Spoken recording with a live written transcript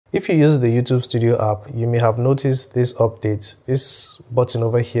If you use the YouTube Studio app, you may have noticed this update. This button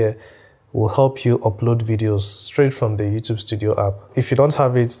over here will help you upload videos straight from the YouTube Studio app. If you don't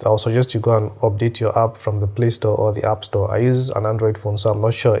have it, I'll suggest you go and update your app from the Play Store or the App Store. I use an Android phone, so I'm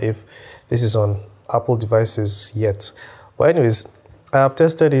not sure if this is on Apple devices yet. But anyways, I have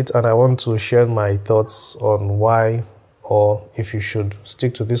tested it and I want to share my thoughts on why, or if you should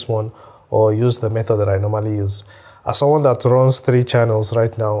stick to this one or use the method that I normally use. As someone that runs 3 channels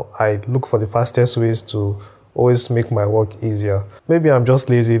right now, I look for the fastest ways to always make my work easier. Maybe I'm just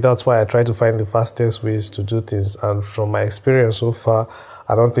lazy, that's why I try to find the fastest ways to do things, and from my experience so far,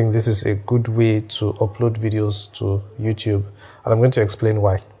 I don't think this is a good way to upload videos to YouTube, and I'm going to explain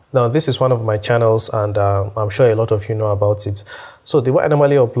why. Now, this is one of my channels, and I'm sure a lot of you know about it. So the way I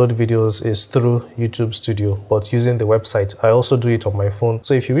normally upload videos is through YouTube Studio, but using the website. I also do it on my phone.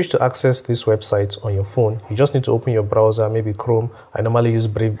 So if you wish to access this website on your phone, you just need to open your browser, maybe Chrome. I normally use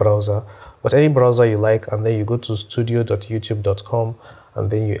Brave browser, but any browser you like, and then you go to studio.youtube.com,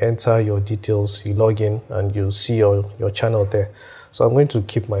 and then you enter your details, you log in, and you see your channel there. So I'm going to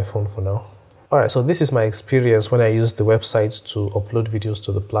keep my phone for now. Alright, so this is my experience when I use the website to upload videos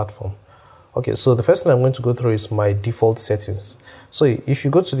to the platform. Okay, so the first thing I'm going to go through is my default settings. So if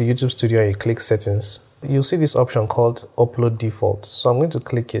you go to the YouTube Studio and you click settings, you'll see this option called upload default. So I'm going to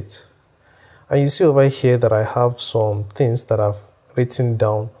click it. And you see over here that I have some things that I've written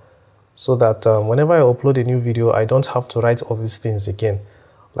down so that whenever I upload a new video, I don't have to write all these things again.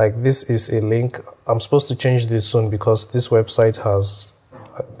 Like this is a link. I'm supposed to change this soon because this website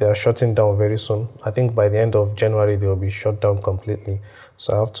they are shutting down very soon. I think by the end of January, they will be shut down completely.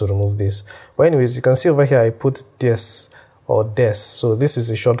 So I have to remove this. But anyways, you can see over here, I put des or des. So this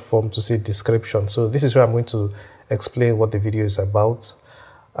is a short form to say description. So this is where I'm going to explain what the video is about.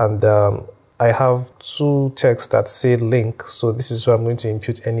 And I have 2 texts that say link. So this is where I'm going to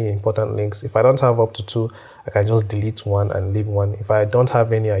input any important links. If I don't have up to 2, I can just delete one and leave one. If I don't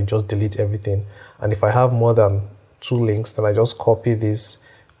have any, I just delete everything. And if I have more than 2 links, then I just copy this,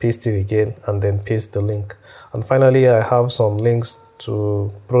 paste it again, and then paste the link. And finally, I have some links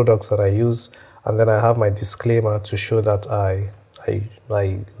to products that I use, and then I have my disclaimer to show that I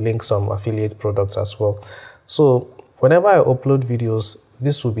link some affiliate products as well. So whenever I upload videos,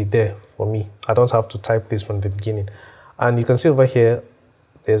 this will be there for me. I don't have to type this from the beginning. And you can see over here,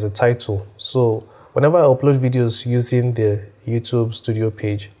 there's a title. So whenever I upload videos using the YouTube Studio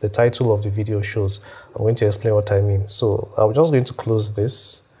page, the title of the video shows. I'm going to explain what I mean. So I'm just going to close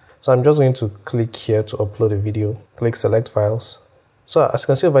this. So I'm just going to click here to upload a video. Click select files. So as you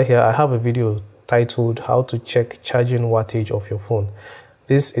can see over here, I have a video titled how to check charging wattage of your phone.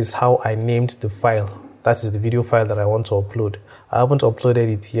 This is how I named the file. That is the video file that I want to upload. I haven't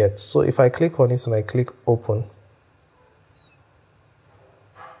uploaded it yet. So if I click on it and I click open,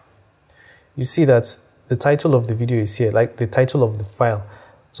 you see that the title of the video is here, like the title of the file.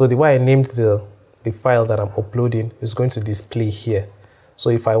 So the way I named the file that I'm uploading is going to display here.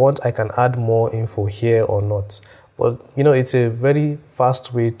 So if I want, I can add more info here or not. But you know, it's a very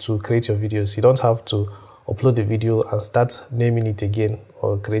fast way to create your videos. You don't have to upload the video and start naming it again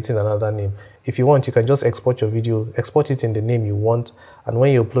or creating another name. If you want, you can just export your video, export it in the name you want, and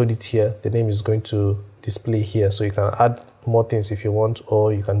when you upload it here, the name is going to display here. So you can add more things if you want,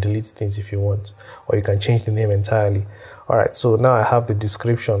 or you can delete things if you want, or you can change the name entirely. Alright, so now I have the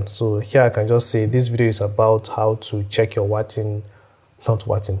description. So here I can just say this video is about how to check your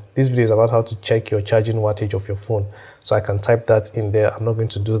this video is about how to check your charging wattage of your phone. So I can type that in there. I'm not going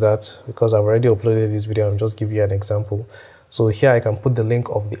to do that because I've already uploaded this video. I'm just giving you an example. So here I can put the link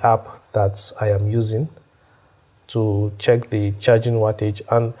of the app that I am using to check the charging wattage,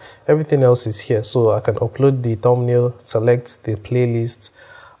 and everything else is here. So I can upload the thumbnail, select the playlist,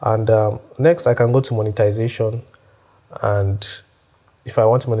 and next I can go to monetization. And if I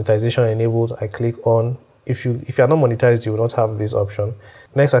want monetization enabled, I click on. If you are not monetized, you will not have this option.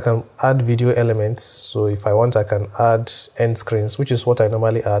 Next, I can add video elements. So if I want, I can add end screens, which is what I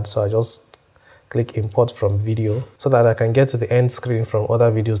normally add. So I just click import from video so that I can get to the end screen from other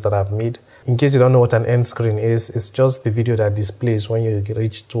videos that I've made. In case you don't know what an end screen is, it's just the video that displays when you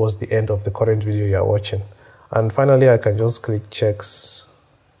reach towards the end of the current video you are watching. And finally, I can just click checks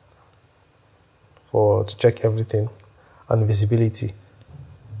to check everything, and visibility.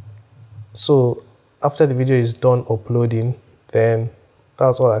 So after the video is done uploading, then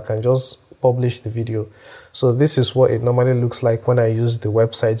that's all. I can just publish the video. So this is what it normally looks like when I use the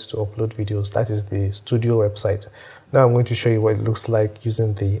website to upload videos. That is the studio website. Now I'm going to show you what it looks like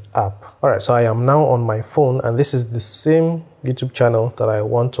using the app. Alright, so I am now on my phone, and this is the same YouTube channel that I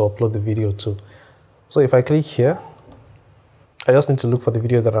want to upload the video to. So if I click here, I just need to look for the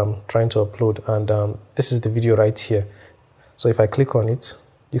video that I'm trying to upload, and this is the video right here. So if I click on it,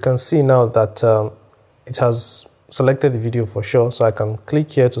 you can see now that it has selected the video for sure. So I can click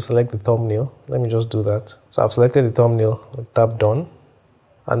here to select the thumbnail. Let me just do that. So I've selected the thumbnail, tap done,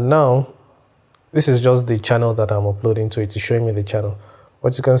 and now this is just the channel that I'm uploading to. It is showing me the channel.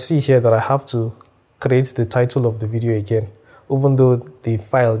 But you can see here that I have to create the title of the video again, even though the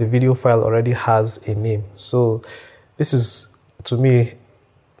video file already has a name. So this is, to me,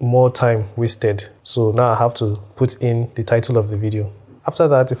 more time wasted. So now I have to put in the title of the video. After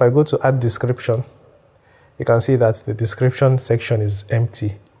that, if I go to add description, you can see that the description section is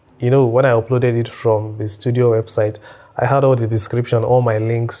empty. You know, when I uploaded it from the studio website, I had all the description, all my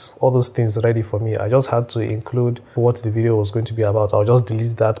links, all those things ready for me. I just had to include what the video was going to be about. I'll just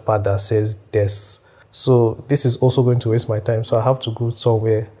delete that part that says this. So this is also going to waste my time. So I have to go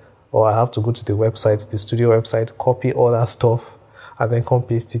somewhere, or I have to go to the website, the studio website, copy all that stuff, and then come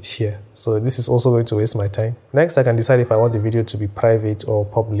paste it here. So this is also going to waste my time. Next, I can decide if I want the video to be private or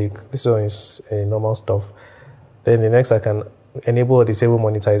public. This one is a normal stuff. Then the next, I can enable or disable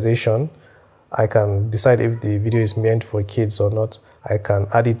monetization. I can decide if the video is meant for kids or not. I can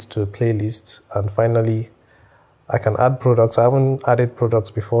add it to a playlist. And finally, I can add products. I haven't added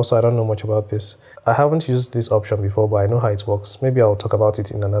products before, so I don't know much about this. I haven't used this option before, but I know how it works. Maybe I'll talk about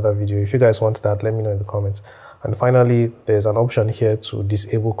it in another video. If you guys want that, let me know in the comments. And finally, there's an option here to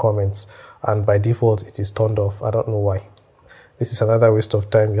disable comments. And by default, it is turned off. I don't know why. This is another waste of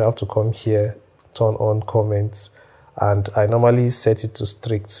time. You have to come here, turn on comments. And I normally set it to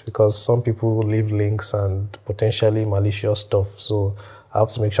strict because some people leave links and potentially malicious stuff. So I have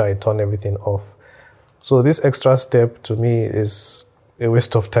to make sure I turn everything off. So this extra step to me is a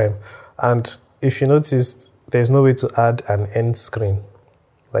waste of time. And if you notice, there's no way to add an end screen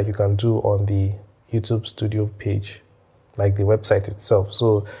like you can do on the YouTube Studio page, like the website itself.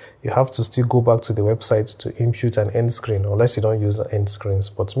 So you have to still go back to the website to impute an end screen, unless you don't use end screens.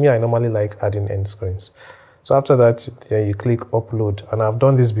 But me, I normally like adding end screens. So after that, there you click upload, and I've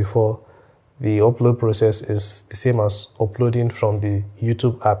done this before. The upload process is the same as uploading from the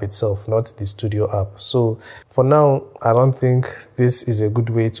YouTube app itself, not the studio app. So for now, I don't think this is a good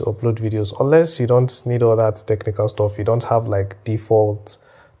way to upload videos, unless you don't need all that technical stuff. You don't have like default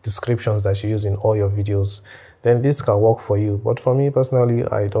descriptions that you use in all your videos, then this can work for you. But for me personally,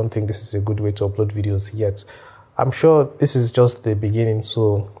 I don't think this is a good way to upload videos yet. I'm sure this is just the beginning,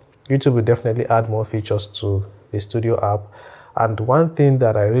 so YouTube will definitely add more features to the studio app. And one thing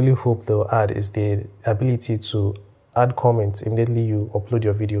that I really hope they'll add is the ability to add comments immediately you upload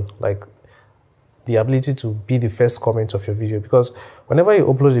your video, like the ability to be the first comment of your video. Because whenever you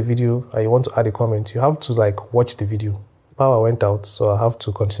upload a video and you want to add a comment, you have to like watch the video. Power went out, so I have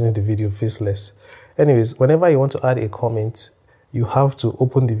to continue the video faceless. Anyways, whenever you want to add a comment, you have to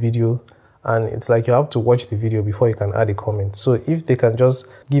open the video, and it's like you have to watch the video before you can add a comment. So if they can just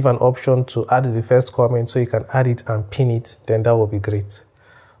give an option to add the first comment so you can add it and pin it, then that would be great.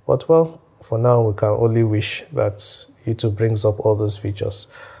 But well, for now, we can only wish that YouTube brings up all those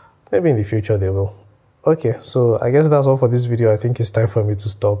features. Maybe in the future they will. Okay, so I guess that's all for this video. I think it's time for me to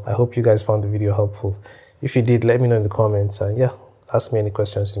stop. I hope you guys found the video helpful. If you did, let me know in the comments, and yeah, ask me any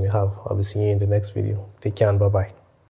questions you may have. I'll be seeing you in the next video. Take care and bye-bye.